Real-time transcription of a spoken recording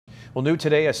Well, new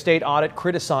today, a state audit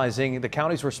criticizing the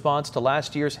county's response to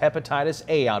last year's hepatitis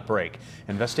A outbreak.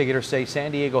 Investigators say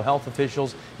San Diego health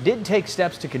officials did take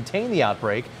steps to contain the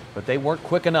outbreak, but they weren't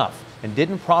quick enough and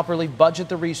didn't properly budget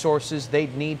the resources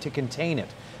they'd need to contain it.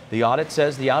 The audit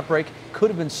says the outbreak could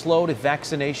have been slowed if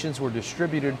vaccinations were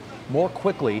distributed more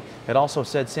quickly. It also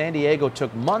said San Diego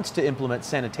took months to implement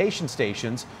sanitation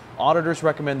stations. Auditors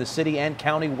recommend the city and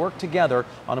county work together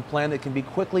on a plan that can be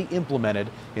quickly implemented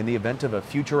in the event of a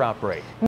future outbreak.